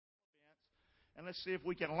And let's see if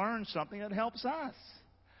we can learn something that helps us.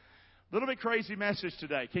 A little bit crazy message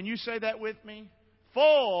today. Can you say that with me?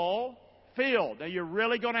 Full filled. Now, you're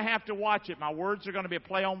really going to have to watch it. My words are going to be a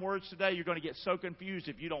play on words today. You're going to get so confused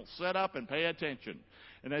if you don't sit up and pay attention.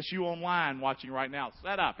 And that's you online watching right now.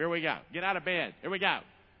 Set up. Here we go. Get out of bed. Here we go.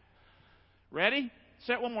 Ready?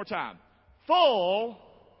 Say it one more time. Full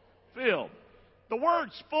filled. The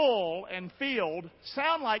words full and filled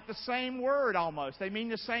sound like the same word almost. They mean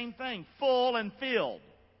the same thing. Full and filled.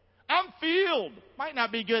 I'm filled. Might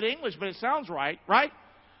not be good English, but it sounds right, right?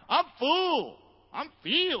 I'm full. I'm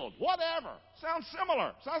filled. Whatever. Sounds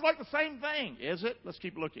similar. Sounds like the same thing. Is it? Let's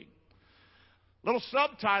keep looking. Little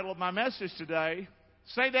subtitle of my message today.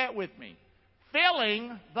 Say that with me.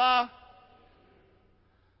 Filling the...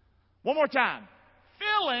 One more time.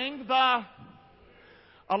 Filling the...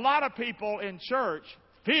 A lot of people in church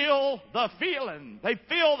feel the feeling. They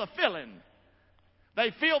feel the filling.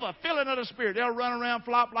 They feel the filling of the Spirit. They'll run around,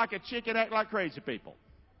 flop like a chicken, act like crazy people.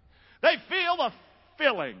 They feel the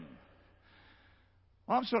filling.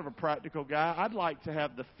 Well, I'm sort of a practical guy. I'd like to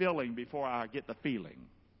have the filling before I get the feeling.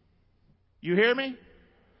 You hear me?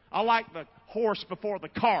 I like the horse before the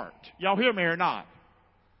cart. Y'all hear me or not?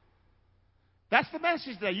 That's the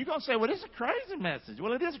message today. You're going to say, well, this is a crazy message.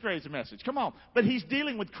 Well, it is a crazy message. Come on. But he's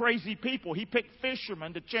dealing with crazy people. He picked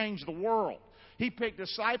fishermen to change the world. He picked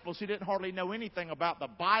disciples who didn't hardly know anything about the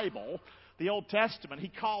Bible, the Old Testament. He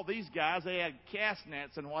called these guys. They had cast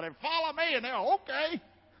nets and whatever. Follow me. And they're okay.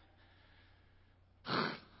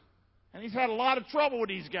 And he's had a lot of trouble with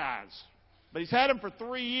these guys. But he's had them for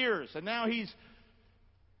 3 years. And now he's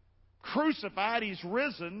crucified. He's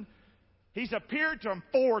risen. He's appeared to them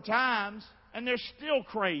 4 times. And they're still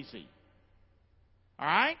crazy. All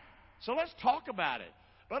right? So let's talk about it.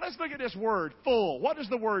 But let's look at this word, full. What does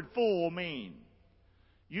the word full mean?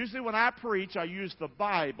 Usually when I preach, I use the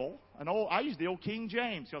Bible. I use the old King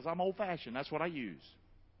James because I'm old-fashioned. That's what I use.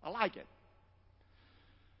 I like it.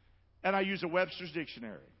 And I use a Webster's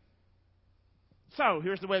Dictionary. So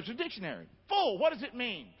here's the Webster's Dictionary. Full, what does it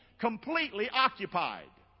mean? Completely occupied.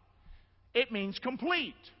 It means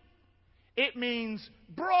complete. It means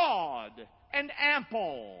broad and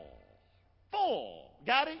ample. Full.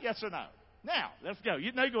 Got it? Yes or no? Now, let's go.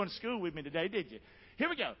 You know you're going to school with me today, did you? Here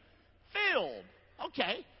we go. Filled.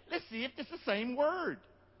 Okay, let's see if it's the same word.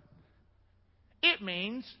 It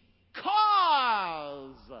means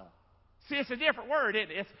cause. See, it's a different word,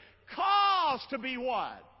 isn't it? It's cause to be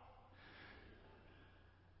what?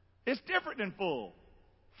 It's different than full.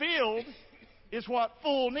 Filled is what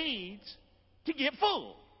full needs to get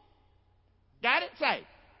full. Got it? Say.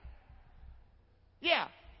 Yeah.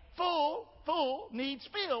 Full needs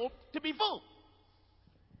filled to be full.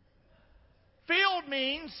 Filled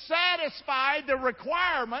means satisfy the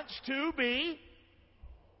requirements to be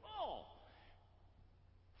full.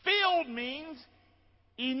 Filled means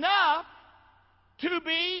enough to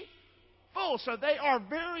be full. So they are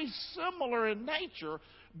very similar in nature,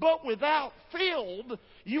 but without filled,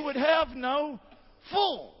 you would have no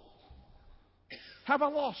full. Have I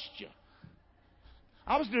lost you?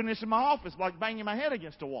 I was doing this in my office, like banging my head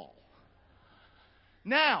against a wall.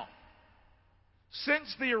 Now,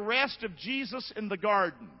 since the arrest of Jesus in the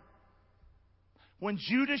garden, when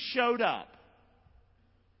Judas showed up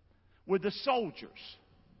with the soldiers,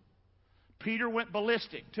 Peter went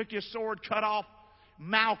ballistic, took his sword, cut off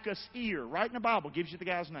Malchus' ear. Right in the Bible, gives you the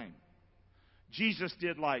guy's name. Jesus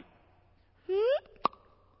did like, whoop.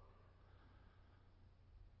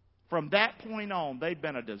 From that point on, they've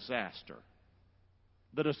been a disaster.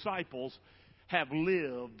 The disciples have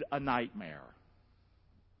lived a nightmare.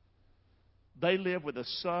 They lived with the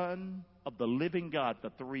Son of the living God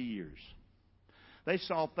for 3 years. They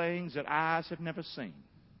saw things that eyes have never seen.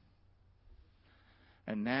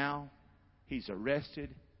 And now he's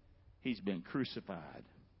arrested. He's been crucified.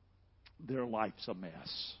 Their life's a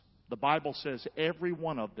mess. The Bible says every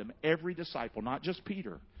one of them, every disciple, not just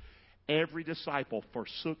Peter, every disciple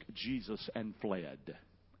forsook Jesus and fled.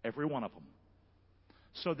 Every one of them.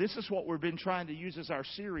 So this is what we've been trying to use as our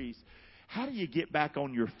series. How do you get back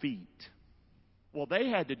on your feet? Well, they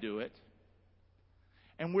had to do it.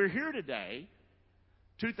 And we're here today,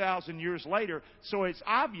 2,000 years later, so it's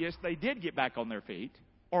obvious they did get back on their feet,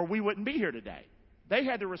 or we wouldn't be here today. They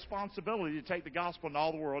had the responsibility to take the gospel into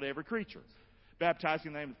all the world, every creature, baptizing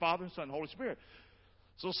in the name of the Father, and Son, and Holy Spirit.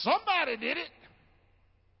 So somebody did it,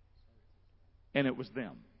 and it was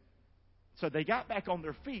them. So they got back on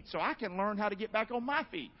their feet, so I can learn how to get back on my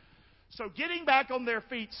feet. So getting back on their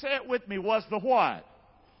feet, say it with me, was the what?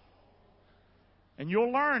 And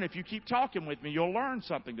you'll learn, if you keep talking with me, you'll learn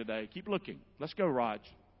something today. Keep looking. Let's go, Raj.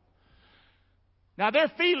 Now,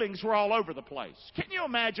 their feelings were all over the place. Can you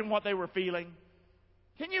imagine what they were feeling?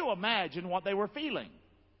 Can you imagine what they were feeling?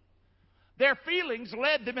 Their feelings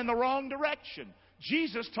led them in the wrong direction.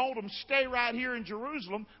 Jesus told them, stay right here in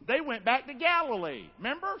Jerusalem. They went back to Galilee.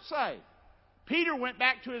 Remember? Say. Peter went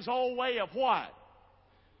back to his old way of what?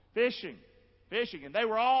 Fishing. And they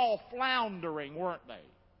were all floundering, weren't they?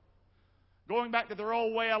 Going back to their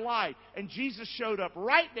old way of life. And Jesus showed up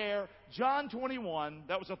right there, John 21.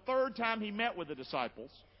 That was the third time he met with the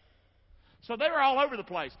disciples. So they were all over the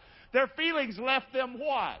place. Their feelings left them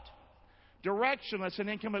what? Directionless and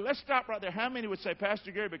incomplete. Let's stop right there. How many would say,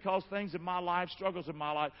 Pastor Gary, because things in my life, struggles in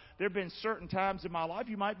my life, there have been certain times in my life,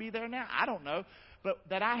 you might be there now, I don't know, but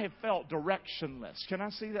that I have felt directionless. Can I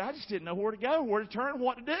see that? I just didn't know where to go, where to turn,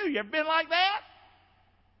 what to do. You ever been like that?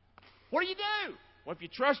 What do you do? Well, if you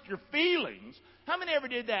trust your feelings, how many ever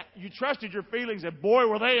did that? You trusted your feelings and boy,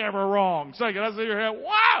 were they ever wrong. So can I see your head?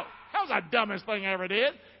 Wow! That was the dumbest thing I ever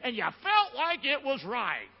did. And you felt like it was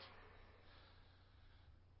right.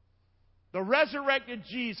 The resurrected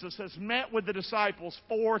Jesus has met with the disciples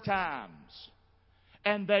 4 times.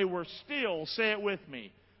 And they were still, say it with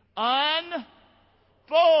me, unfulfilled.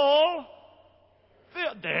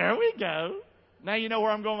 There we go. Now you know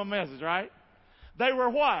where I'm going with my message, right? They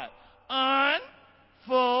were what? Unfulfilled.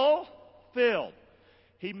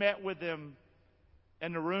 He met with them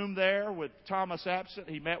in the room there with Thomas absent.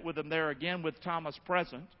 He met with them there again with Thomas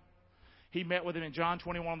present. He met with them in John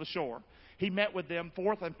 21 on the shore. He met with them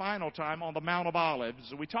 4th and final time on the Mount of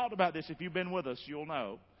Olives. We talked about this. If you've been with us, you'll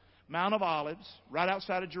know. Mount of Olives, right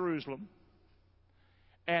outside of Jerusalem.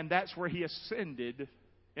 And that's where he ascended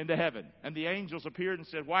into heaven. And the angels appeared and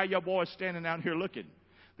said, why are you boys standing out here looking?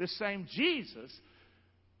 This same Jesus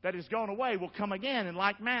that is gone away will come again in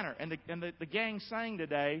like manner. And the gang sang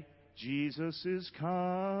today, Jesus is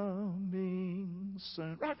coming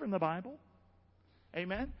soon. Right from the Bible.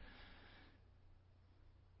 Amen.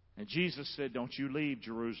 And Jesus said, don't you leave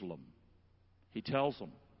Jerusalem. He tells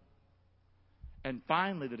them. And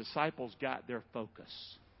finally, the disciples got their focus.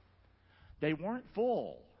 They weren't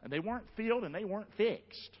full, and they weren't filled, and they weren't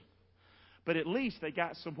fixed. But at least they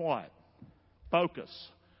got some what? Focus.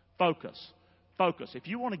 If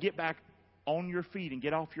you want to get back on your feet and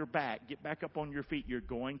get off your back, get back up on your feet, you're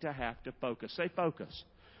going to have to focus. Say focus.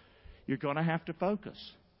 You're going to have to focus.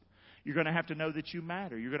 You're going to have to know that you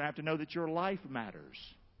matter. You're going to have to know that your life matters.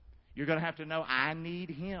 You're going to have to know, I need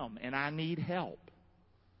Him and I need help.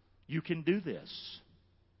 You can do this.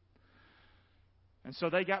 And so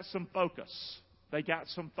they got some focus.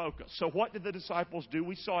 So what did the disciples do?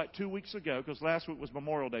 We saw it 2 weeks ago because last week was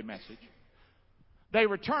Memorial Day message. They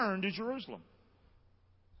returned to Jerusalem.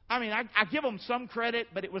 I mean, I give them some credit,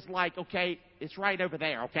 but it was like, okay, it's right over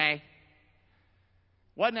there, okay?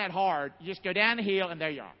 Wasn't that hard. You just go down the hill and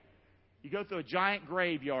there you are. You go through a giant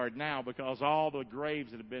graveyard now because all the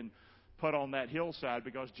graves that have been put on that hillside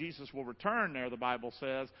because Jesus will return there, the Bible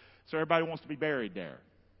says. So everybody wants to be buried there.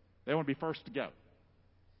 They want to be first to go.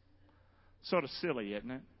 Sort of silly,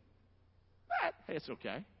 isn't it? But hey, it's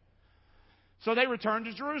okay. So they returned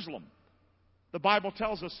to Jerusalem. The Bible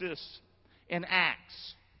tells us this in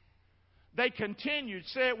Acts. They continued,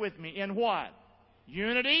 say it with me, in what?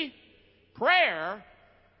 Unity, prayer,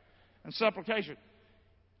 and supplication.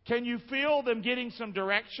 Can you feel them getting some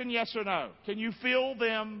direction? Yes or no? Can you feel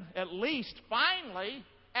them at least finally,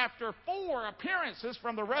 after 4 appearances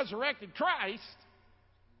from the resurrected Christ,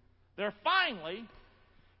 they're finally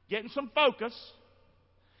getting some focus.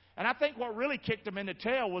 And I think what really kicked them in the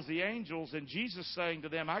tail was the angels and Jesus saying to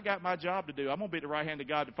them, I got my job to do. I'm going to be at the right hand of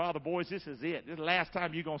God the Father. Boys, this is it. This is the last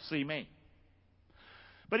time you're going to see me.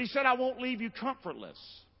 But He said, I won't leave you comfortless.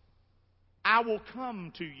 I will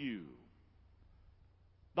come to you.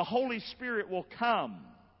 The Holy Spirit will come.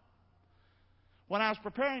 When I was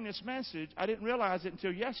preparing this message, I didn't realize it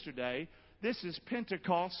until yesterday. This is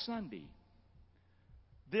Pentecost Sunday.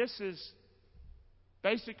 This is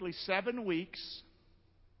basically 7 weeks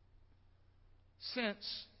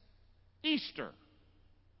since Easter.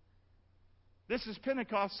 This is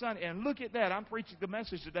Pentecost Sunday. And look at that. I'm preaching the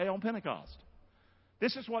message today on Pentecost.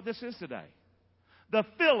 This is what this is today. The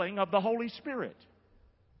filling of the Holy Spirit.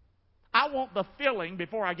 I want the filling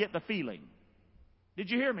before I get the feeling. Did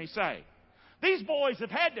you hear me say? These boys have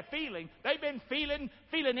had the feeling. They've been feeling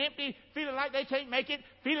empty, feeling like they can't make it,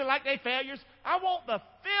 feeling like they're failures. I want the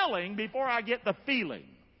filling before I get the feeling.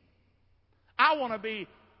 I want to be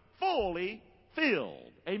fully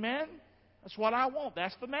filled. Amen? That's what I want.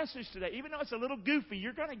 That's the message today. Even though it's a little goofy,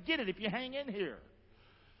 you're going to get it if you hang in here.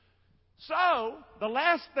 So, the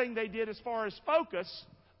last thing they did as far as focus,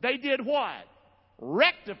 they did what?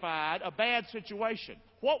 Rectified a bad situation.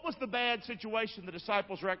 What was the bad situation the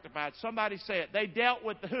disciples rectified? Somebody say it. They dealt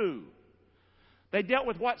with the who? They dealt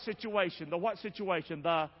with what situation? The what situation?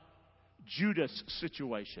 The Judas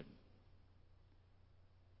situation.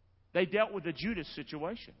 They dealt with the Judas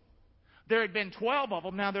situation. There had been 12 of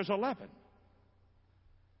them, now there's 11.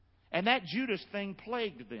 And that Judas thing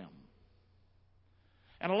plagued them.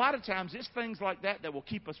 And a lot of times it's things like that that will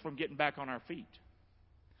keep us from getting back on our feet.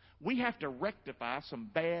 We have to rectify some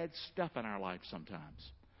bad stuff in our life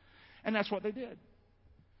sometimes. And that's what they did.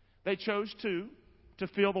 They chose to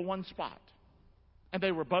fill the one spot. And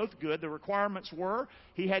they were both good. The requirements were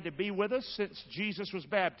he had to be with us since Jesus was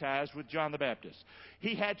baptized with John the Baptist.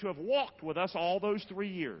 He had to have walked with us all those 3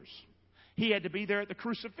 years. He had to be there at the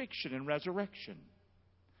crucifixion and resurrection.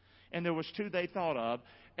 And there was two they thought of,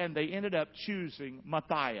 and they ended up choosing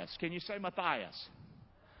Matthias. Can you say Matthias?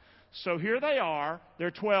 So here they are.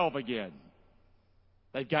 They're 12 again.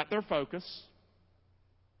 They've got their focus.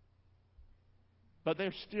 But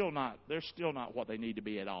they're still not what they need to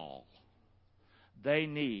be at all. They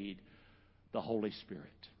need the Holy Spirit.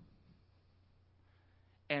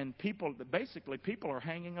 And people are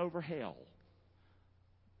hanging over hell.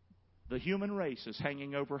 The human race is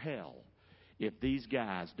hanging over hell if these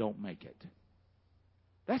guys don't make it.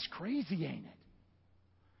 That's crazy, ain't it?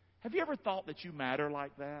 Have you ever thought that you matter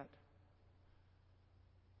like that?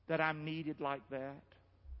 That I'm needed like that?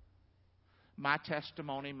 My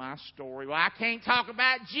testimony, my story. Well, I can't talk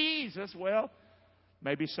about Jesus. Well,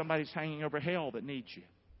 maybe somebody's hanging over hell that needs you.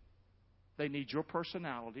 They need your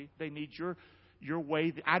personality. They need your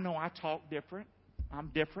way. I know I talk different.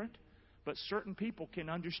 I'm different. But certain people can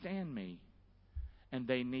understand me. And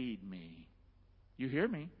they need me. You hear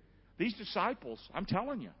me? These disciples, I'm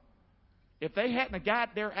telling you, if they hadn't have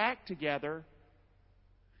got their act together,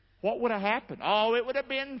 what would have happened? Oh, it would have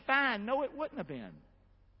been fine. No, it wouldn't have been.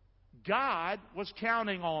 God was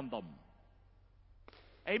counting on them.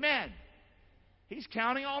 Amen. He's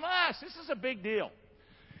counting on us. This is a big deal.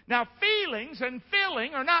 Now, feelings and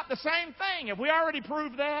feeling are not the same thing. Have we already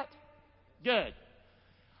proved that? Good.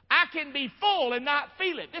 I can be full and not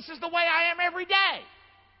feel it. This is the way I am every day.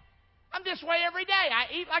 I'm this way every day.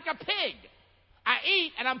 I eat like a pig. I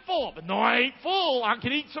eat and I'm full. But no, I ain't full. I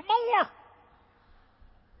can eat some more.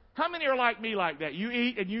 How many are like me like that? You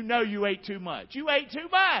eat and you know you ate too much. You ate too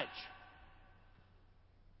much.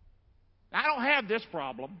 I don't have this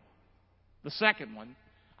problem. The second one,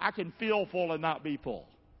 I can feel full and not be full.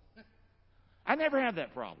 I never have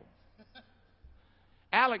that problem.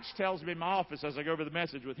 Alex tells me in my office as I go over the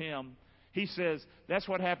message with him, he says, that's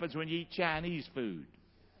what happens when you eat Chinese food.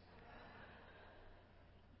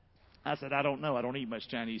 I said, I don't know. I don't eat much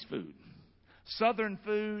Chinese food. Southern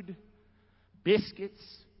food, biscuits,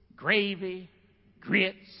 gravy,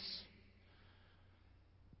 grits.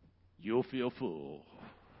 You'll feel full.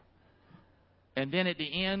 And then at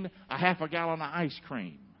the end, a half a gallon of ice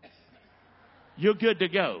cream. You're good to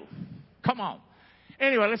go. Come on.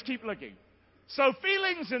 Anyway, let's keep looking. So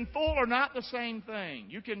feelings and full are not the same thing.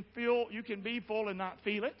 You can be full and not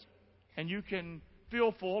feel it. And you can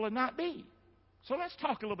feel full and not be. So let's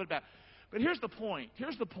talk a little bit about it. But here's the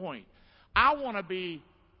point. I want to be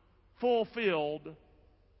fulfilled.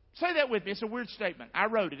 Say that with me. It's a weird statement. I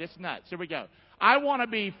wrote it. It's nuts. Here we go. I want to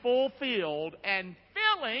be fulfilled and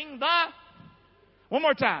filling the... One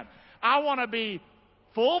more time. I want to be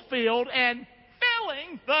fulfilled and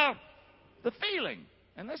filling the feeling.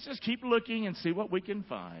 And let's just keep looking and see what we can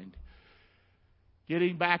find.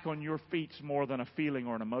 Getting back on your feet's more than a feeling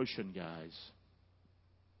or an emotion, guys.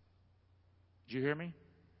 Did you hear me?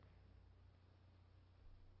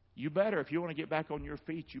 You better, if you want to get back on your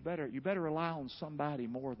feet, you better rely on somebody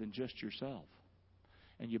more than just yourself.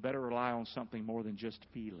 And you better rely on something more than just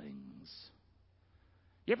feelings.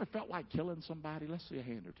 You ever felt like killing somebody? Let's see a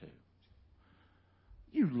hand or two.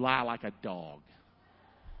 You lie like a dog.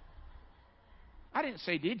 I didn't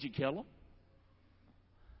say, did you kill them?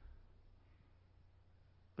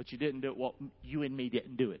 But you didn't do it. Well, you and me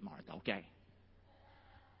didn't do it, Martha, okay?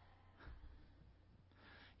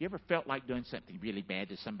 You ever felt like doing something really bad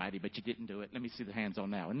to somebody, but you didn't do it? Let me see the hands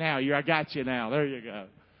on that one. Now, I got you now. There you go.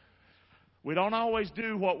 We don't always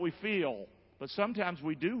do what we feel, but sometimes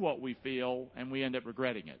we do what we feel and we end up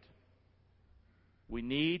regretting it. We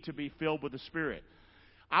need to be filled with the Spirit.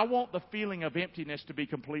 I want the feeling of emptiness to be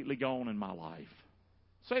completely gone in my life.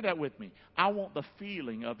 Say that with me. I want the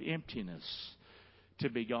feeling of emptiness to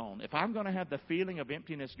be gone. If I'm going to have the feeling of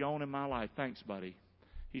emptiness gone in my life, thanks, buddy.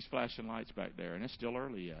 He's flashing lights back there, and it's still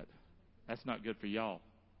early yet. That's not good for y'all.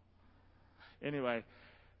 Anyway,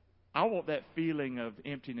 I want that feeling of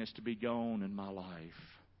emptiness to be gone in my life.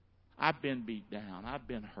 I've been beat down. I've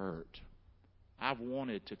been hurt. I've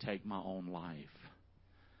wanted to take my own life.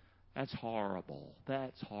 That's horrible.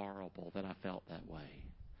 That's horrible that I felt that way.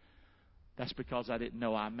 That's because I didn't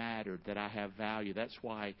know I mattered, that I have value. That's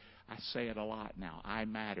why I say it a lot now. I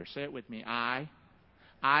matter. Say it with me. I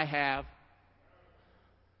have.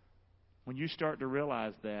 When you start to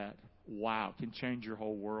realize that, wow, it can change your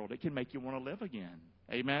whole world. It can make you want to live again.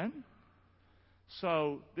 Amen?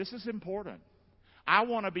 So, this is important. I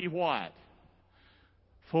want to be what?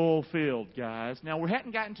 Fulfilled, guys. Now, we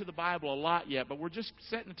hadn't gotten to the Bible a lot yet, but we're just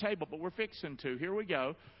setting the table, but we're fixing to. Here we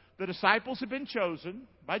go. The disciples had been chosen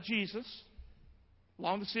by Jesus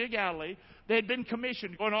along the Sea of Galilee. They had been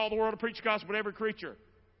commissioned to go into all the world to preach the gospel to every creature.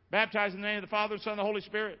 Baptized in the name of the Father, the Son, and the Holy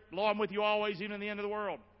Spirit. Lo, I'm with you always, even to the end of the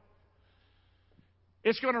world.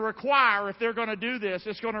 It's going to require, if they're going to do this,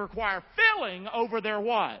 it's going to require filling over their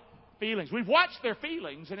what? Feelings. We've watched their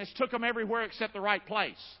feelings, and it's took them everywhere except the right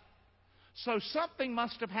place. So something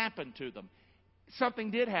must have happened to them. Something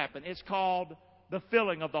did happen. It's called the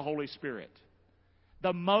filling of the Holy Spirit.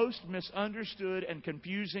 The most misunderstood and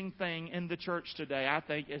confusing thing in the church today, I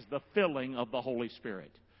think, is the filling of the Holy Spirit.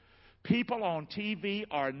 People on TV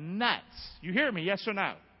are nuts. You hear me, yes or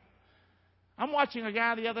no? I'm watching a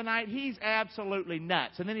guy the other night. He's absolutely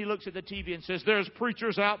nuts. And then he looks at the TV and says, there's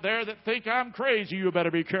preachers out there that think I'm crazy. You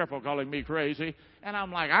better be careful calling me crazy. And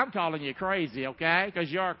I'm like, I'm calling you crazy, okay?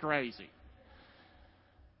 Because you're crazy.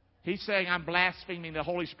 He's saying I'm blaspheming the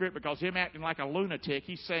Holy Spirit because him acting like a lunatic.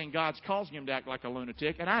 He's saying God's causing him to act like a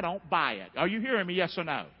lunatic, and I don't buy it. Are you hearing me, yes or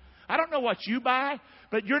no? I don't know what you buy,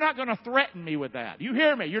 but you're not going to threaten me with that. You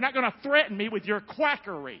hear me? You're not going to threaten me with your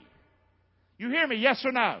quackery. You hear me, yes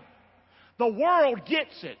or no? The world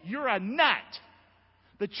gets it. You're a nut.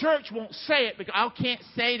 The church won't say it because I can't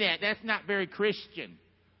say that. That's not very Christian.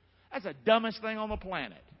 That's the dumbest thing on the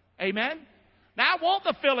planet. Amen? Now, I want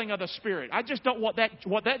the filling of the Spirit. I just don't want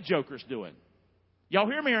what that joker's doing. Y'all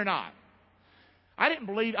hear me or not? I don't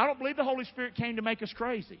believe the Holy Spirit came to make us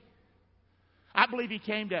crazy. I believe He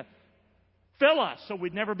came to fill us so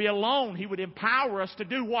we'd never be alone. He would empower us to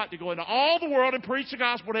do what? To go into all the world and preach the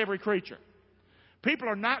gospel to every creature. People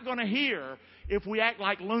are not going to hear if we act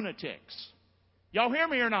like lunatics. Y'all hear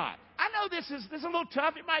me or not? I know this is a little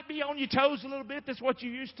tough. It might be on your toes a little bit. That's what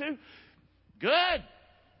you're used to. Good.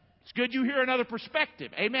 It's good you hear another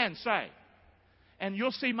perspective. Amen, say. And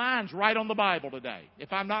you'll see mine's right on the Bible today.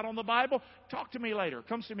 If I'm not on the Bible, talk to me later.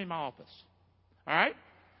 Come see me in my office. All right?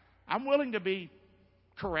 I'm willing to be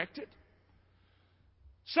corrected.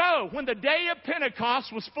 So, when the day of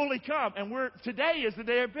Pentecost was fully come, and today is the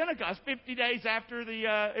day of Pentecost, 50 days after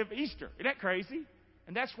of Easter. Isn't that crazy?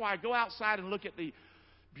 And that's why I go outside and look at the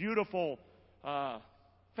beautiful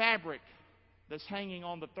fabric that's hanging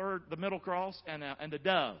on the middle cross and the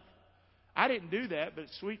dove. I didn't do that, but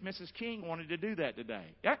sweet Mrs. King wanted to do that today.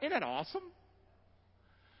 Isn't that awesome?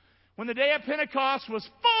 When the day of Pentecost was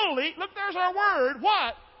fully, look, there's our word,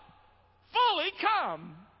 what? Fully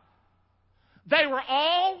come. They were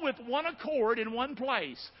all with one accord in one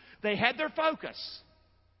place. They had their focus.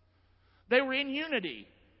 They were in unity.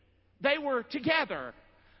 They were together.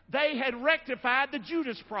 They had rectified the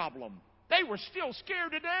Judas problem. They were still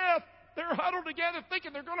scared to death. They're huddled together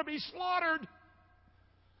thinking they're going to be slaughtered.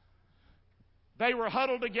 They were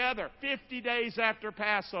huddled together 50 days after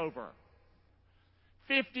Passover.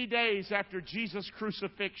 50 days after Jesus'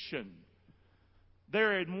 crucifixion.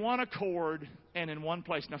 They're in one accord and in one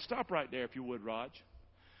place. Now stop right there if you would, Raj.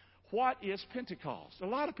 What is Pentecost? A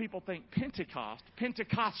lot of people think Pentecost,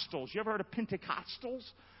 Pentecostals. You ever heard of Pentecostals?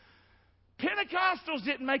 Pentecostals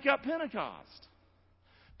didn't make up Pentecost.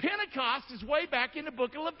 Pentecost is way back in the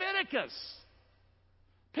book of Leviticus.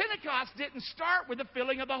 Pentecost didn't start with the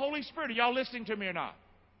filling of the Holy Spirit. Are y'all listening to me or not?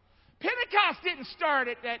 Pentecost didn't start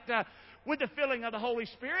with the filling of the Holy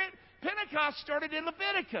Spirit. Pentecost started in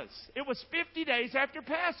Leviticus. It was 50 days after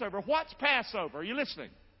Passover. What's Passover? Are you listening?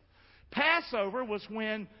 Passover was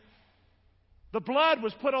when the blood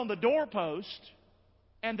was put on the doorpost,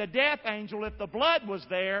 and the death angel, if the blood was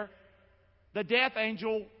there, the death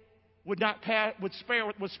angel would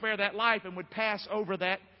spare that life and would pass over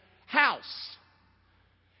that house.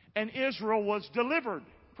 And Israel was delivered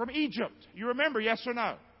from Egypt. You remember, yes or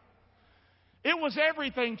no? It was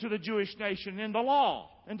everything to the Jewish nation in the law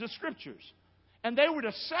and the Scriptures. And they were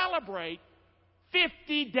to celebrate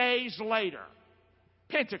 50 days later,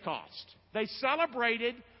 Pentecost. They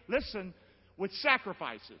celebrated, listen, with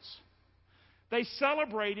sacrifices. They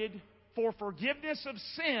celebrated for forgiveness of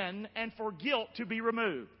sin and for guilt to be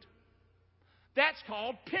removed. That's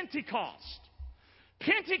called Pentecost.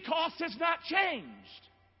 Pentecost has not changed.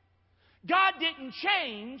 God didn't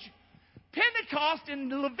change. Pentecost in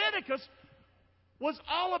Leviticus was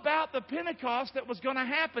all about the Pentecost that was going to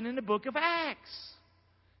happen in the book of Acts.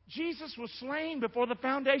 Jesus was slain before the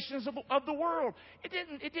foundations of the world. It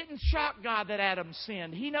didn't shock God that Adam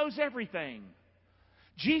sinned. He knows everything.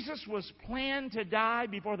 Jesus was planned to die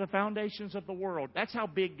before the foundations of the world. That's how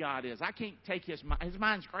big God is. I can't take His mind. His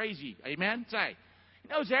mind's crazy. Amen? Say. He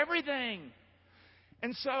knows everything.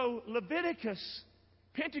 And so Leviticus,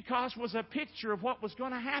 Pentecost was a picture of what was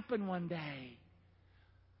going to happen one day.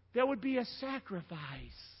 There would be a sacrifice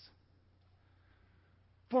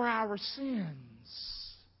for our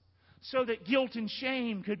sins so that guilt and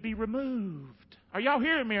shame could be removed. Are y'all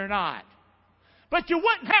hearing me or not? But you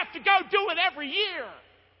wouldn't have to go do it every year.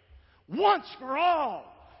 Once for all,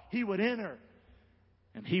 He would enter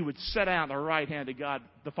and He would sit down at the right hand of God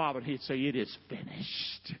the Father and He'd say, "It is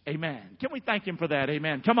finished." Amen. Can we thank Him for that?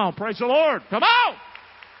 Amen. Come on, praise the Lord. Come on.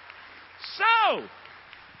 So,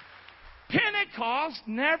 Pentecost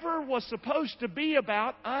never was supposed to be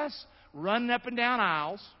about us running up and down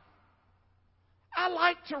aisles. I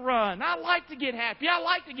like to run. I like to get happy. I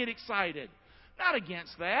like to get excited. Not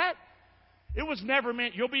against that. It was never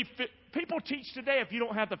meant you'll be... People teach today if you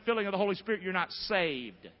don't have the filling of the Holy Spirit, you're not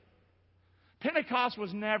saved. Pentecost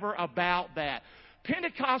was never about that.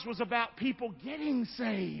 Pentecost was about people getting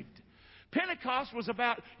saved. Pentecost was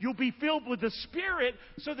about you'll be filled with the Spirit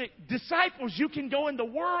so that disciples, you can go in the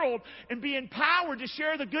world and be empowered to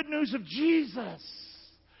share the good news of Jesus.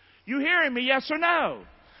 You hearing me, yes or no?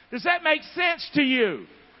 Does that make sense to you?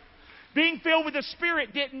 Being filled with the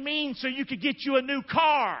Spirit didn't mean so you could get you a new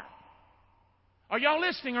car. Are y'all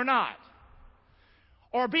listening or not?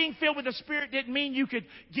 Or being filled with the Spirit didn't mean you could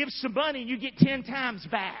give some money and you get 10 times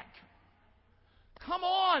back. Come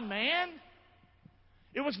on, man.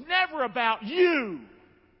 It was never about you.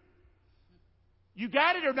 You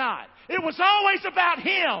got it or not? It was always about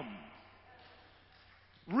Him.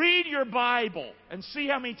 Read your Bible and see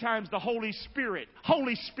how many times the Holy Spirit,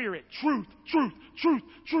 truth, truth, truth,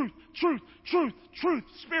 truth, truth, truth, truth,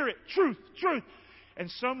 Spirit, truth, truth. And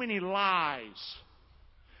so many lies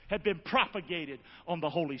have been propagated on the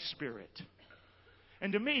Holy Spirit.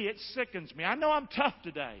 And to me, it sickens me. I know I'm tough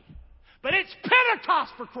today, but it's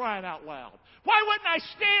Pentecost, for crying out loud. Why wouldn't I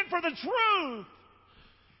stand for the truth?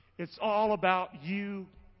 It's all about you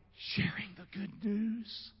sharing the good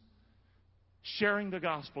news. Sharing the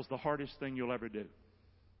gospel is the hardest thing you'll ever do.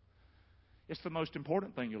 It's the most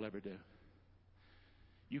important thing you'll ever do.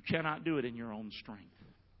 You cannot do it in your own strength.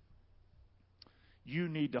 You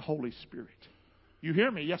need the Holy Spirit. You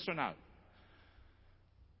hear me? Yes or no?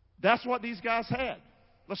 That's what these guys had.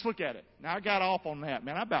 Let's look at it. Now, I got off on that.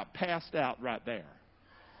 Man, I about passed out right there.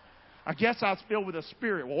 I guess I was filled with the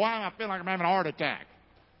Spirit. Well, why am I feeling like I'm having a heart attack?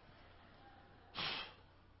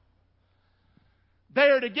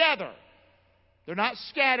 They're together. They're not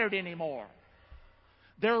scattered anymore.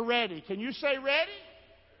 They're ready. Can you say ready?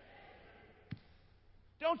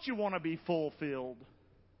 Don't you want to be fulfilled?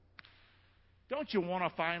 Don't you want to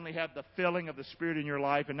finally have the filling of the Spirit in your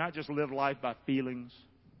life and not just live life by feelings?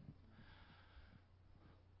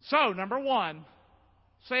 So, number one,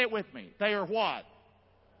 say it with me. They are what?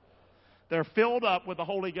 They're filled up with the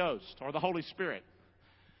Holy Ghost or the Holy Spirit.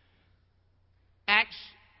 Acts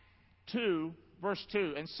 2, verse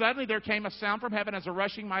 2. And suddenly there came a sound from heaven as a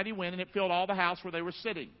rushing mighty wind, and it filled all the house where they were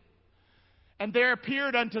sitting. And there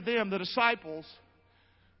appeared unto them, the disciples,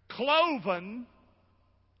 cloven.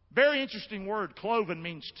 Very interesting word. Cloven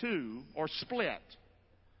means two or split.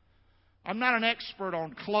 I'm not an expert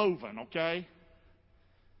on cloven, okay?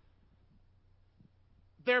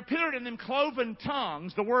 There appeared in them cloven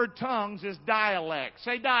tongues. The word tongues is dialect.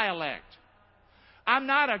 Say dialect. I'm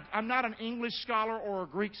not an English scholar or a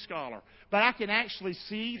Greek scholar, but I can actually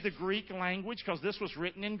see the Greek language because this was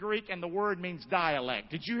written in Greek and the word means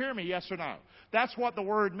dialect. Did you hear me? Yes or no? That's what the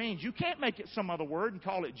word means. You can't make it some other word and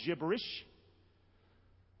call it gibberish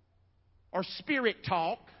or spirit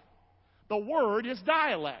talk. The word is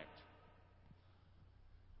dialect.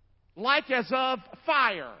 Like as of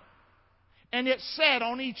fire. And it said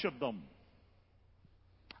on each of them.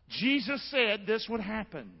 Jesus said this would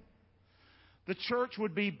happen. The church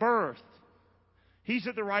would be birthed. He's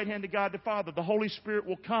at the right hand of God the Father. The Holy Spirit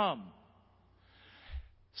will come.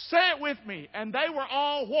 Say it with me. And they were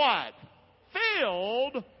all what?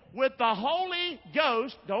 Filled with the Holy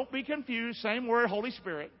Ghost. Don't be confused. Same word, Holy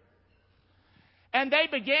Spirit. And they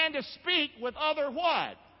began to speak with other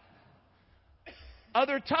what?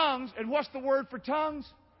 Other tongues. And what's the word for tongues?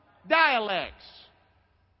 Dialects.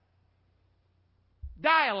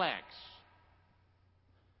 Dialects.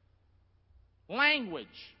 Language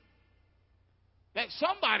that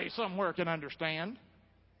somebody somewhere can understand.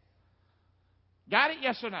 Got it?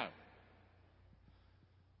 Yes or no?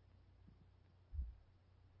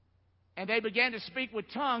 And they began to speak with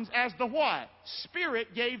tongues as the what? Spirit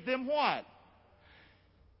gave them what?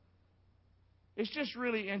 It's just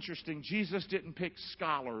really interesting. Jesus didn't pick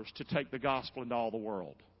scholars to take the gospel into all the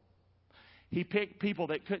world. He picked people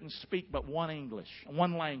that couldn't speak but one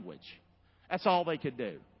language. That's all they could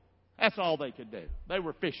do. That's all they could do. They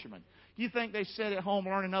were fishermen. You think they sat at home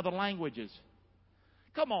learning other languages?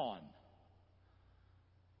 Come on.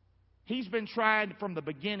 He's been trying from the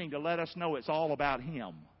beginning to let us know it's all about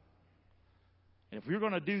Him. And if you're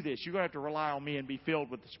going to do this, you're going to have to rely on me and be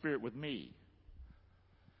filled with the Spirit with me.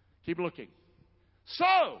 Keep looking.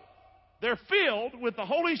 So, they're filled with the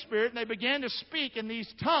Holy Spirit, and they began to speak in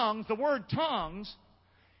these tongues. The word tongues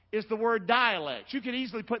is the word dialects. You could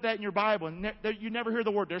easily put that in your Bible, and you never hear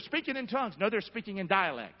the word. They're speaking in tongues. No, they're speaking in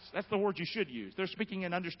dialects. That's the word you should use. They're speaking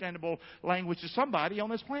in understandable language to somebody on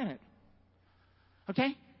this planet.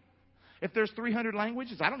 Okay? If there's 300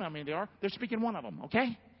 languages, I don't know how many there are. They're speaking one of them,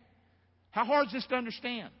 okay? How hard is this to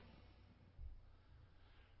understand?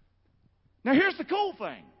 Now, here's the cool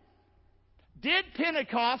thing. Did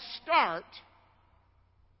Pentecost start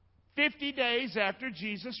 50 days after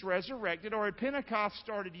Jesus resurrected, or had Pentecost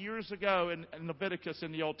started years ago in Leviticus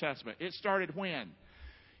in the Old Testament? It started when?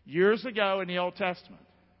 Years ago in the Old Testament.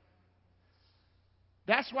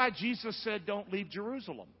 That's why Jesus said, don't leave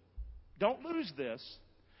Jerusalem. Don't lose this.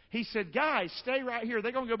 He said, guys, stay right here.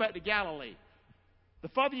 They're going to go back to Galilee. The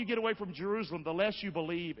farther you get away from Jerusalem, the less you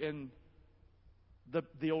believe in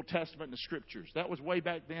the Old Testament and the Scriptures. That was way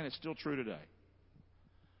back then. It's still true today.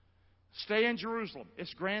 Stay in Jerusalem.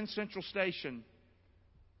 It's Grand Central Station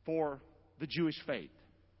for the Jewish faith.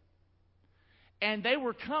 And they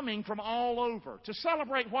were coming from all over to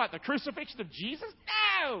celebrate what? The crucifixion of Jesus?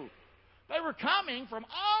 No! They were coming from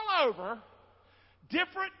all over,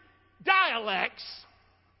 different dialects.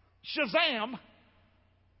 Shazam!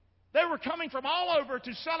 They were coming from all over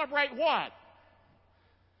to celebrate what?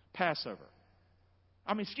 Passover.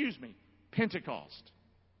 Pentecost.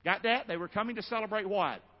 Got that? They were coming to celebrate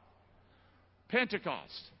what?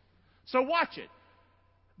 Pentecost. So watch it.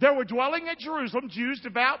 There were dwelling at Jerusalem Jews,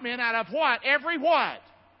 devout men out of what? Every what?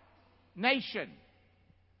 Nation.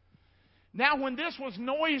 Now when this was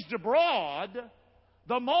noised abroad,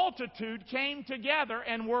 the multitude came together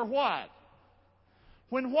and were what?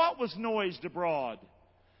 When what was noised abroad?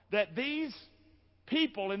 That these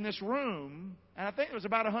people in this room, and I think there was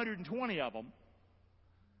about 120 of them,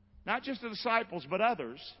 not just the disciples but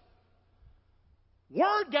others,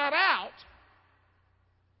 word got out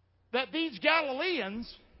that these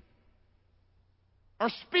Galileans are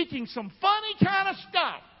speaking some funny kind of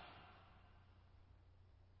stuff.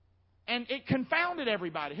 And it confounded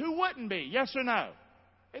everybody. Who wouldn't be? Yes or no?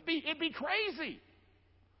 It'd be crazy.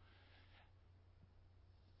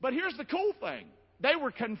 But here's the cool thing. They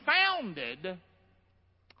were confounded.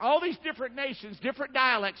 All these different nations, different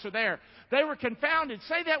dialects are there. They were confounded.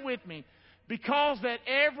 Say that with me. Because that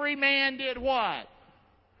every man did what?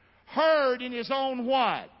 Heard in his own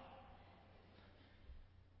what?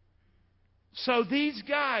 So these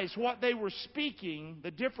guys, what they were speaking,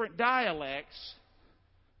 the different dialects,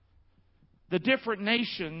 the different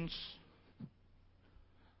nations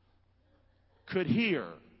could hear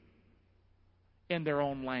in their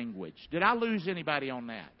own language. Did I lose anybody on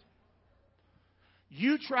that?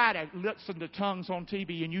 You try to listen to tongues on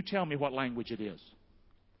TV and you tell me what language it is.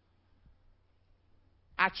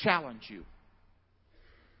 I challenge you.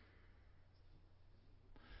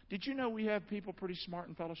 Did you know we have people pretty smart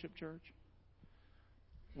in Fellowship Church?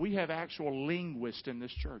 We have actual linguists in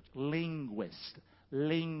this church. Linguists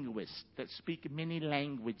that speak many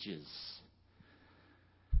languages.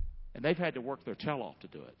 And they've had to work their tail off to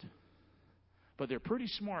do it. But they're pretty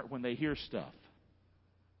smart when they hear stuff.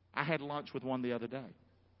 I had lunch with one the other day.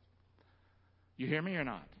 You hear me or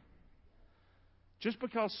not? Just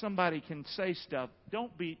because somebody can say stuff,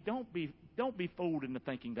 don't be fooled into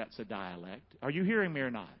thinking that's a dialect. Are you hearing me or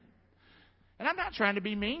not? And I'm not trying to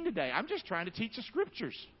be mean today. I'm just trying to teach the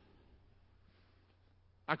Scriptures.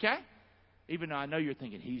 Okay? Even though I know you're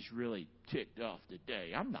thinking, he's really ticked off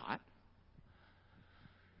today. I'm not.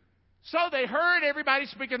 So they heard everybody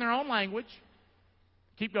speaking their own language.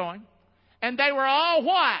 Keep going. And they were all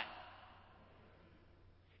what?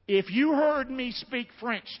 If you heard me speak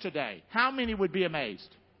French today, how many would be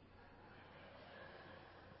amazed?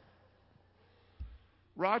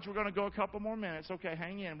 Raj, we're going to go a couple more minutes. Okay,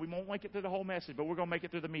 hang in. We won't make it through the whole message, but we're going to make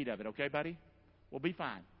it through the meat of it. Okay, buddy? We'll be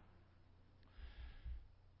fine.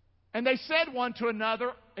 And they said one to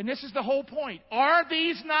another, and this is the whole point. Are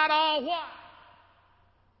these not all what?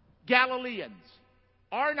 Galileans.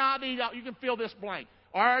 Are not these, you can fill this blank.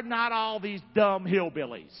 Are not all these dumb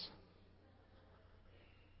hillbillies?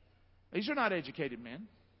 These are not educated men.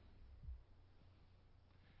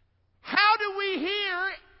 How do we hear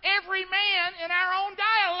every man in our own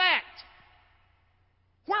dialect?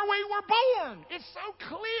 Where we were born. It's so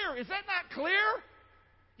clear. Is that not clear?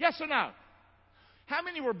 Yes or no? How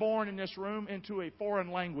many were born in this room into a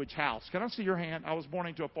foreign language house? Can I see your hand? I was born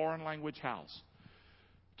into a foreign language house.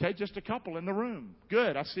 Okay, just a couple in the room.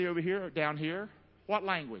 Good. I see over here, down here. What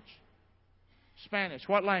language? Spanish.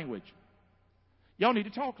 What language? Y'all need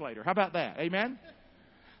to talk later. How about that? Amen?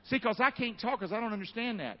 See, because I can't talk because I don't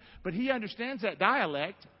understand that. But he understands that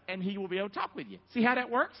dialect, and he will be able to talk with you. See how that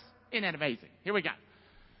works? Isn't that amazing? Here we go.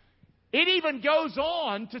 It even goes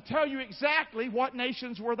on to tell you exactly what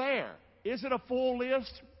nations were there. Is it a full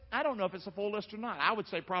list? I don't know if it's a full list or not. I would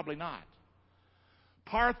say probably not.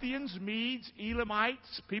 Parthians, Medes,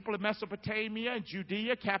 Elamites, people of Mesopotamia,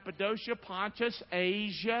 Judea, Cappadocia, Pontus,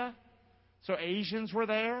 Asia. So Asians were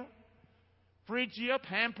there. Phrygia,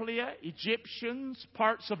 Pamphylia, Egyptians,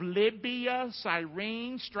 parts of Libya,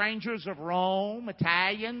 Cyrene, strangers of Rome,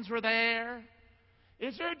 Italians were there.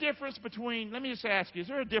 Is there a difference between, let me just ask you, is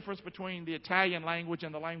there a difference between the Italian language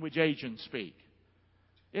and the language Asians speak?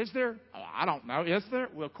 Is there? Oh, I don't know. Is there?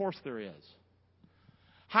 Well, of course there is.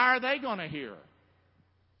 How are they going to hear?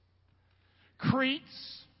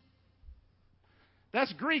 Cretes.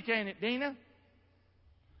 That's Greek, ain't it, Dina?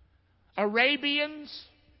 Arabians.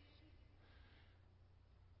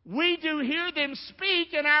 We do hear them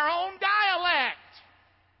speak in our own dialect.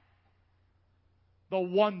 The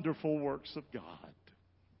wonderful works of God.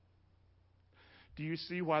 Do you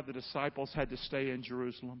see why the disciples had to stay in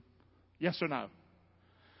Jerusalem? Yes or no?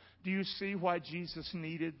 Do you see why Jesus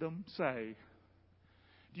needed them? Say.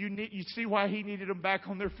 Do you see why he needed them back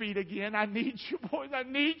on their feet again? I need you, boys. I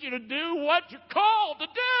need you to do what you're called to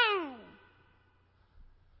do.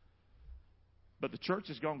 But the church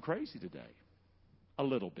has gone crazy today. A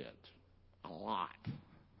little bit. A lot.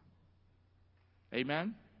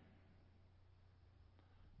 Amen?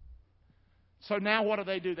 So now what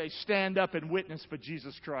do? They stand up and witness for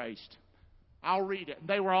Jesus Christ. I'll read it.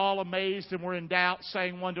 They were all amazed and were in doubt,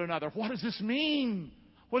 saying one to another, "What does this mean?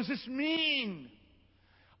 What does this mean?"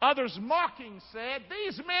 Others mocking said,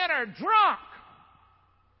 "These men are drunk."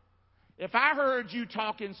 If I heard you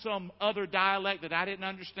talk in some other dialect that I didn't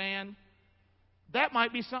understand, that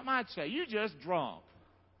might be something I'd say. "You just drunk."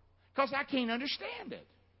 Because I can't understand it.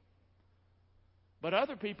 But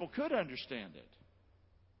other people could understand it.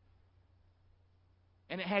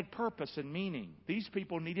 And it had purpose and meaning. These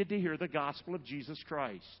people needed to hear the gospel of Jesus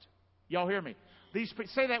Christ. Y'all hear me?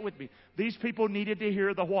 Say that with me. These people needed to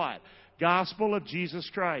hear the what? Gospel of Jesus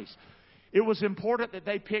Christ. It was important that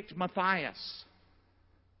they picked Matthias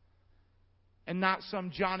and not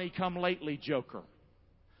some Johnny-come-lately joker.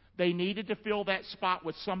 They needed to fill that spot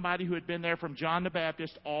with somebody who had been there from John the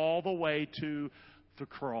Baptist all the way to the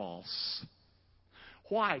cross.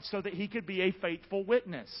 Why? So that he could be a faithful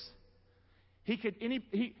witness. He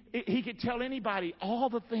could tell anybody all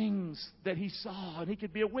the things that he saw, and he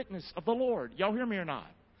could be a witness of the Lord. Y'all hear me or not?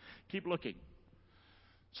 Keep looking.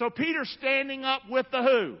 So Peter's standing up with the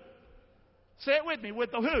who? Say it with me.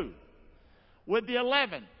 With the who? With the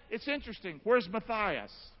 11. It's interesting. Where's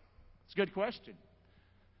Matthias? It's a good question.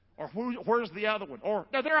 Or where's the other one? Or,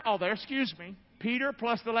 no, they're all there. Excuse me. Peter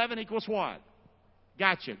plus 11 equals what?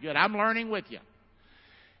 Gotcha. Good. I'm learning with you.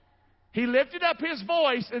 He lifted up his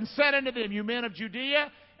voice and said unto them, "You men of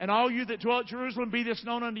Judea, and all you that dwell at Jerusalem, be this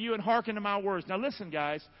known unto you, and hearken to my words." Now listen,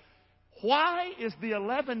 guys. Why is the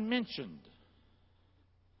 11 mentioned?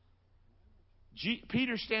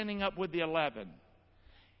 Peter standing up with the 11.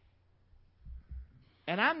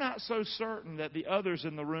 And I'm not so certain that the others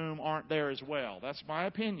in the room aren't there as well. That's my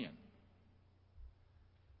opinion.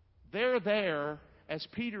 They're there as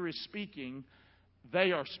Peter is speaking.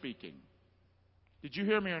 They are speaking. Did you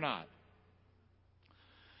hear me or not?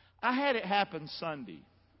 I had it happen Sunday.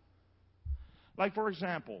 Like, for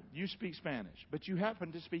example, you speak Spanish, but you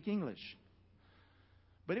happen to speak English.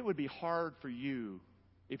 But it would be hard for you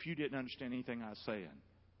if you didn't understand anything I was saying.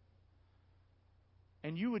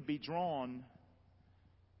 And you would be drawn,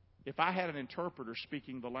 if I had an interpreter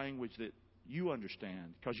speaking the language that you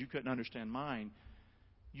understand, because you couldn't understand mine,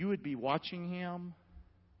 you would be watching him.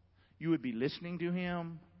 You would be listening to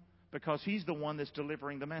him, because he's the one that's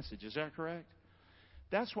delivering the message. Is that correct?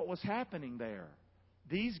 That's what was happening there.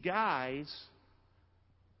 These guys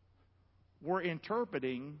were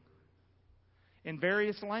interpreting in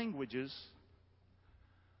various languages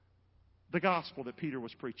the gospel that Peter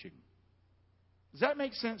was preaching. Does that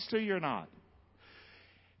make sense to you or not?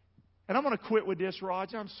 And I'm going to quit with this,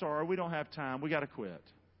 Raj. I'm sorry. We don't have time. We got to quit.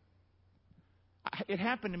 It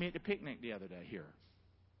happened to me at the picnic the other day here.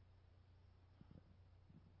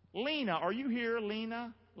 Lena, are you here,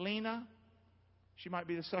 Lena? Lena? She might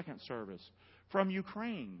be the second service. From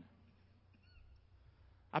Ukraine.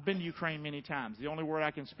 I've been to Ukraine many times. The only word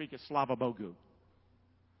I can speak is Slava Bogu.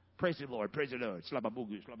 Praise the Lord, praise the Lord. Slava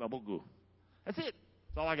Bogu, Slava Bogu. That's it.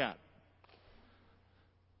 That's all I got.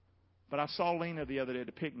 But I saw Lena the other day at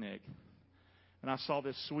a picnic. And I saw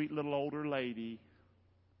this sweet little older lady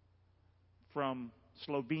from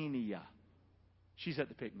Slovenia. She's at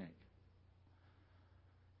the picnic.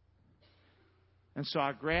 And so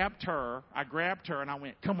I grabbed her and I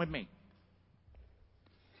went, come with me.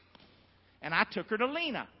 And I took her to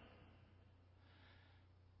Lena.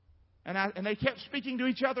 And they kept speaking to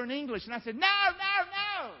each other in English. And I said,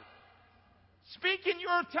 no. Speak in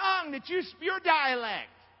your tongue, your dialect.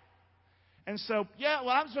 And so, yeah, well,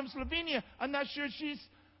 I'm from Slovenia. I'm not sure she's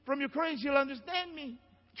from Ukraine. She'll understand me.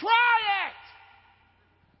 Try it!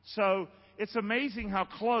 So it's amazing how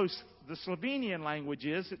close the Slovenian language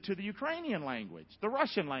is to the Ukrainian language, the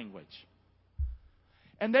Russian language.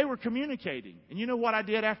 And they were communicating. And you know what I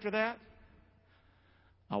did after that?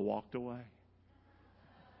 I walked away.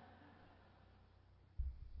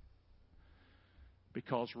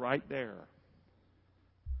 Because right there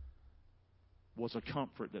was a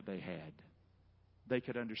comfort that they had. They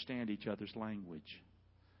could understand each other's language.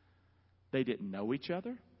 They didn't know each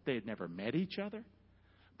other. They had never met each other.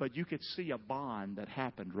 But you could see a bond that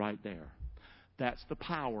happened right there. That's the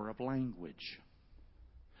power of language.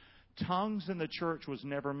 Tongues in the church was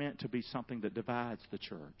never meant to be something that divides the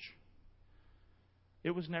church.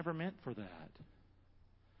 It was never meant for that.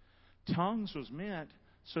 Tongues was meant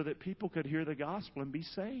so that people could hear the gospel and be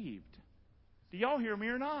saved. Do y'all hear me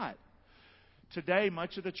or not? Today,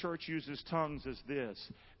 much of the church uses tongues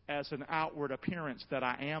as an outward appearance that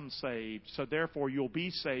I am saved. So therefore, you'll be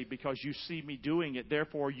saved because you see me doing it.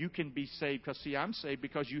 Therefore, you can be saved because, see, I'm saved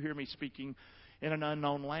because you hear me speaking in an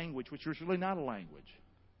unknown language, which is really not a language.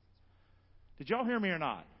 Did y'all hear me or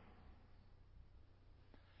not?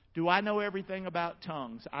 Do I know everything about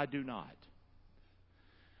tongues? I do not.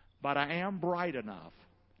 But I am bright enough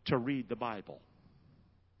to read the Bible.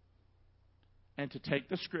 And to take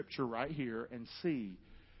the scripture right here and see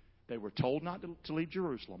they were told not to leave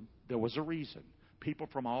Jerusalem. There was a reason. People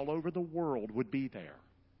from all over the world would be there.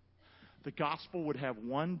 The gospel would have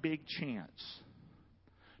one big chance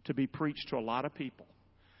to be preached to a lot of people.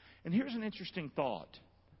 And here's an interesting thought.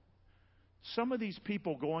 Some of these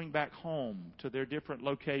people going back home to their different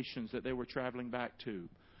locations that they were traveling back to,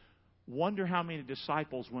 wonder how many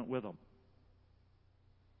disciples went with them.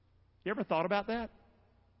 You ever thought about that?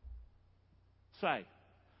 Say.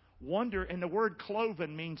 Wonder, and the word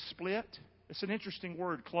cloven means split. It's an interesting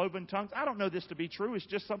word, cloven tongues. I don't know this to be true. It's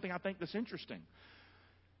just something I think that's interesting.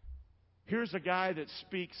 Here's a guy that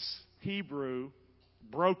speaks Hebrew,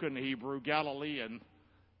 broken Hebrew, Galilean,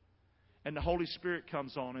 and the Holy Spirit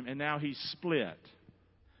comes on him, and now he's split.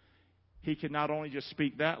 He can not only just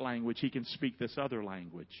speak that language, he can speak this other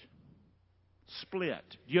language. Split.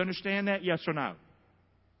 Do you understand that? Yes or no?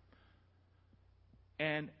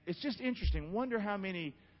 And it's just interesting. Wonder how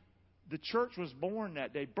many the church was born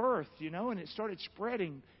that day, birthed, and it started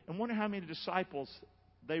spreading. And wonder how many disciples,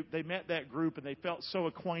 they met that group and they felt so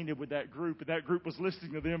acquainted with that group. And that group was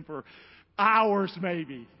listening to them for hours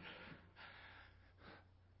maybe.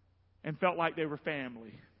 And felt like they were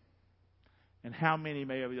family. And how many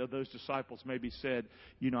of those disciples maybe said,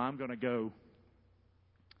 I'm going to go.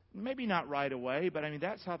 Maybe not right away, but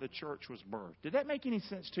that's how the church was birthed. Did that make any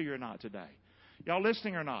sense to you or not today? Y'all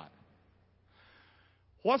listening or not?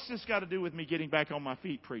 What's this got to do with me getting back on my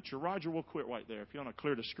feet, preacher? Roger, we'll quit right there. If you want to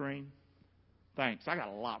clear the screen. Thanks. I got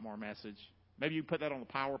a lot more message. Maybe you can put that on the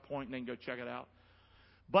PowerPoint and then go check it out.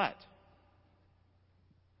 But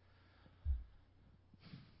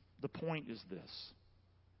the point is this.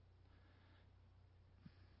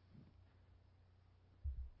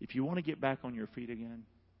 If you want to get back on your feet again,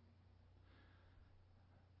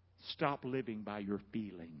 stop living by your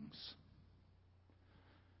feelings.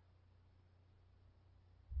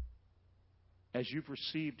 As you've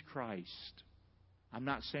received Christ, I'm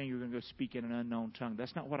not saying you're going to go speak in an unknown tongue.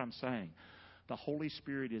 That's not what I'm saying. The Holy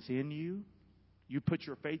Spirit is in you. You put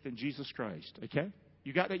your faith in Jesus Christ. Okay?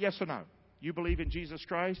 You got that? Yes or no? You believe in Jesus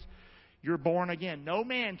Christ? You're born again. No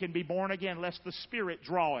man can be born again unless the Spirit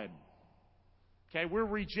draw him. Okay? We're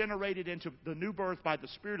regenerated into the new birth by the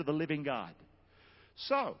Spirit of the living God.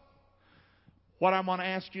 So, what I'm going to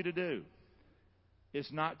ask you to do is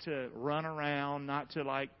not to run around, not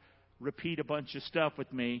to repeat a bunch of stuff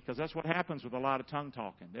with me, because that's what happens with a lot of tongue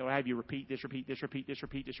talking. They'll have you repeat this, repeat this, repeat this,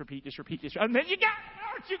 repeat this, repeat this, repeat this, and then you got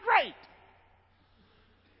it. Aren't you great?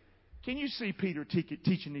 Can you see Peter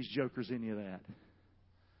teaching these jokers any of that?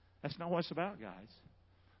 That's not what it's about, guys.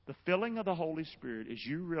 The filling of the Holy Spirit is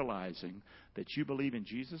you realizing that you believe in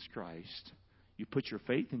Jesus Christ. You put your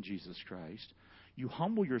faith in Jesus Christ. You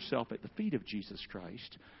humble yourself at the feet of Jesus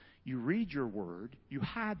Christ. You read your Word. You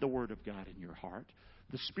hide the Word of God in your heart.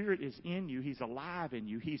 The Spirit is in you. He's alive in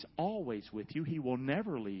you. He's always with you. He will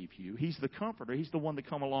never leave you. He's the Comforter. He's the one to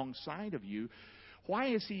come alongside of you. Why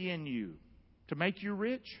is He in you? To make you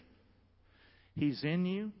rich? He's in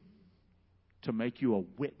you to make you a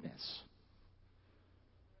witness.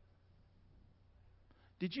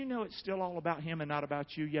 Did you know it's still all about Him and not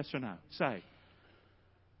about you? Yes or no? Say.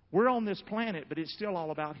 We're on this planet, but it's still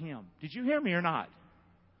all about Him. Did you hear me or not?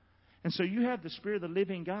 And so you have the Spirit of the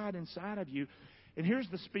living God inside of you. And here's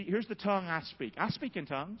the tongue I speak. I speak in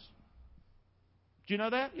tongues. Do you know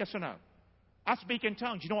that? Yes or no? I speak in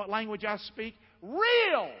tongues. You know what language I speak?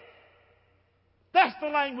 Real. That's the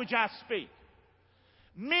language I speak.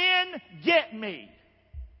 Men get me.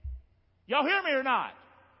 Y'all hear me or not?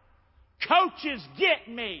 Coaches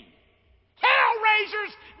get me.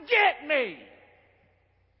 Hellraisers get me.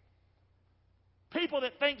 People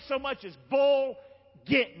that think so much is bull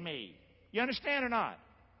get me. You understand or not?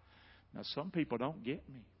 Now, some people don't get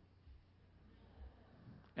me.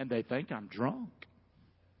 And they think I'm drunk.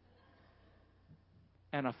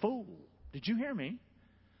 And a fool. Did you hear me?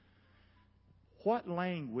 What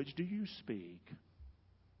language do you speak?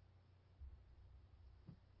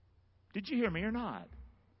 Did you hear me or not?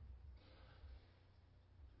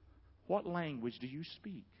 What language do you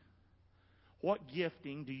speak? What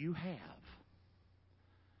gifting do you have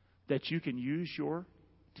that you can use your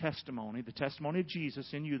testimony, the testimony of Jesus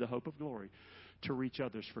in you, the hope of glory, to reach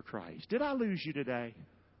others for Christ? Did I lose you today?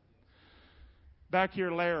 Back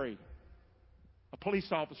here, Larry, a police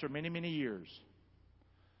officer many, many years.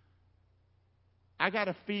 I got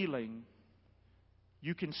a feeling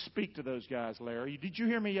you can speak to those guys, Larry. Did you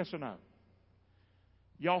hear me, yes or no?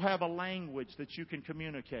 Y'all have a language that you can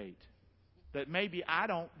communicate that maybe I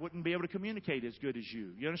wouldn't be able to communicate as good as you.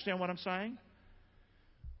 You understand what I'm saying?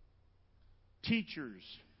 Teachers,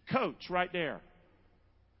 coach right there.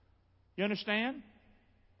 You understand?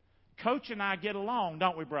 Coach and I get along,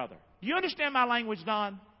 don't we, brother? Do you understand my language,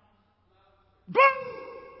 Don? Boom!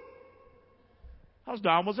 Because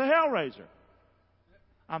Don was a hellraiser.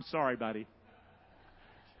 I'm sorry, buddy.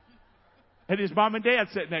 And his mom and dad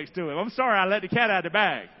sitting next to him. I'm sorry I let the cat out of the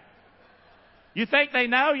bag. You think they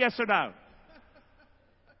know? Yes or no?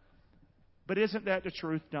 But isn't that the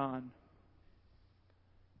truth, Don?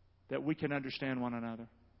 That we can understand one another.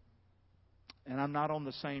 And I'm not on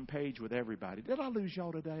the same page with everybody. Did I lose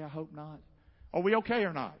y'all today? I hope not. Are we okay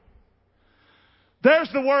or not? There's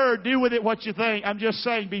the word. Do with it what you think. I'm just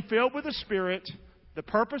saying, be filled with the Spirit. The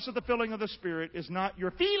purpose of the filling of the Spirit is not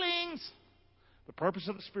your feelings. The purpose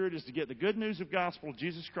of the Spirit is to get the good news of gospel of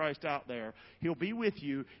Jesus Christ out there. He'll be with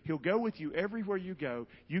you. He'll go with you everywhere you go.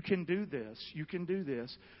 You can do this. You can do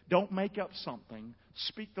this. Don't make up something.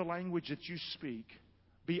 Speak the language that you speak.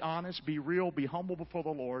 Be honest, be real, be humble before the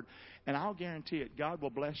Lord. And I'll guarantee it, God will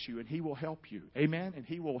bless you and He will help you. Amen? And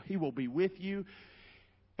He will be with you.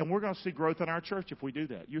 And we're going to see growth in our church if we do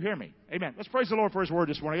that. You hear me? Amen. Let's praise the Lord for His word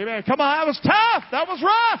this morning. Amen. Come on, that was tough. That was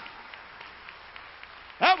rough.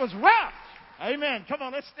 That was rough. Amen. Come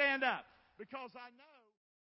on, let's stand up. Because I know.